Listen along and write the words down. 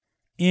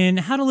In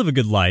How to Live a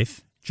Good Life,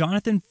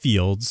 Jonathan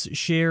Fields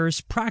shares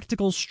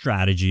practical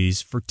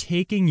strategies for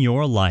taking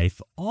your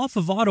life off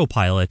of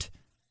autopilot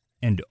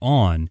and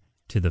on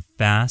to the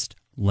fast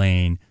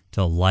lane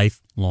to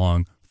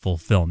lifelong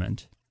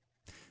fulfillment.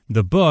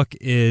 The book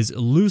is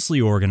loosely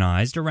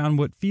organized around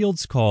what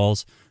Fields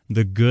calls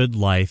the good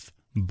life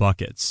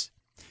buckets.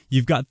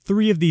 You've got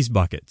 3 of these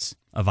buckets: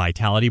 a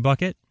vitality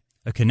bucket,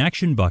 a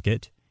connection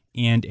bucket,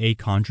 and a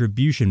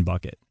contribution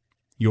bucket.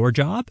 Your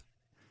job?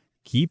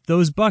 Keep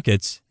those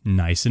buckets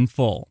nice and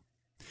full.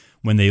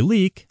 When they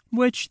leak,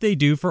 which they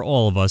do for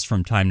all of us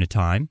from time to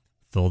time,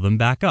 fill them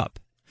back up.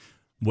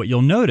 What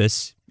you'll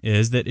notice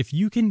is that if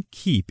you can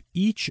keep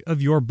each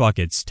of your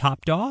buckets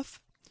topped off,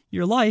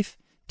 your life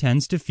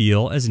tends to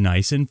feel as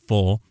nice and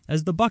full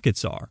as the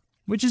buckets are,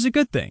 which is a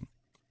good thing.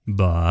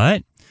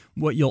 But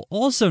what you'll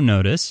also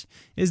notice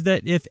is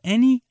that if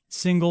any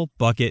single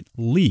bucket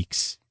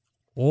leaks,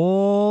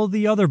 all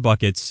the other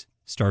buckets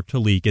start to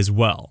leak as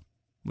well,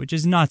 which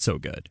is not so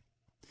good.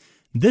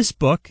 This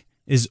book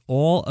is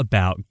all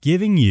about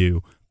giving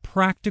you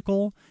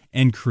practical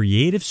and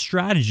creative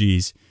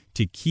strategies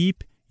to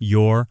keep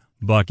your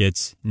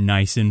buckets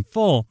nice and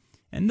full,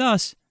 and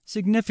thus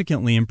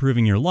significantly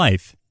improving your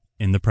life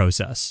in the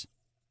process.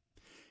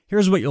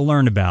 Here's what you'll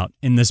learn about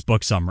in this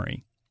book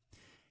summary: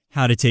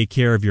 how to take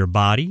care of your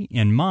body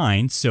and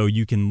mind so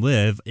you can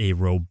live a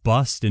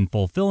robust and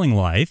fulfilling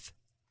life,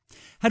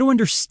 how to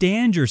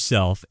understand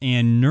yourself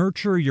and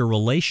nurture your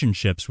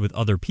relationships with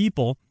other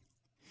people,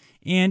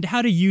 and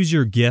how to use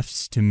your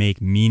gifts to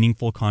make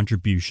meaningful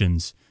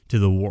contributions to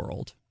the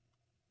world.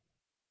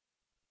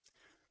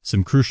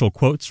 Some crucial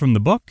quotes from the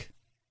book.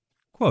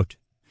 Quote,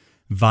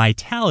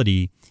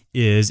 "Vitality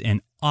is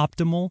an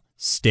optimal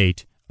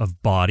state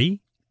of body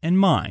and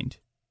mind."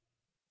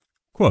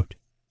 Quote,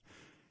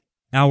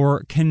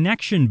 "Our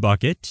connection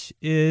bucket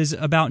is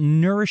about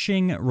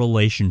nourishing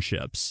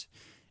relationships.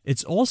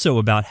 It's also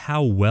about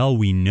how well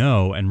we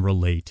know and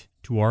relate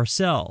to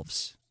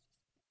ourselves."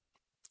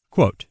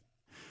 Quote,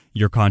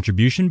 "Your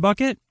contribution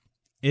bucket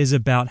is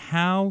about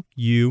how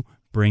you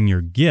bring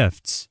your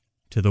gifts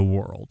to the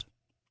world."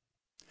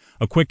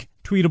 A quick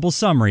tweetable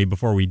summary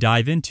before we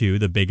dive into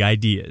the big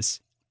ideas.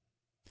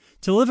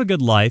 To live a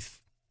good life,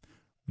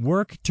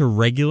 work to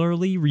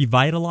regularly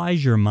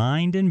revitalize your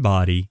mind and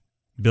body,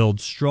 build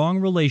strong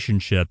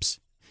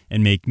relationships,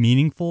 and make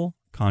meaningful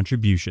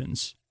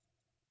contributions.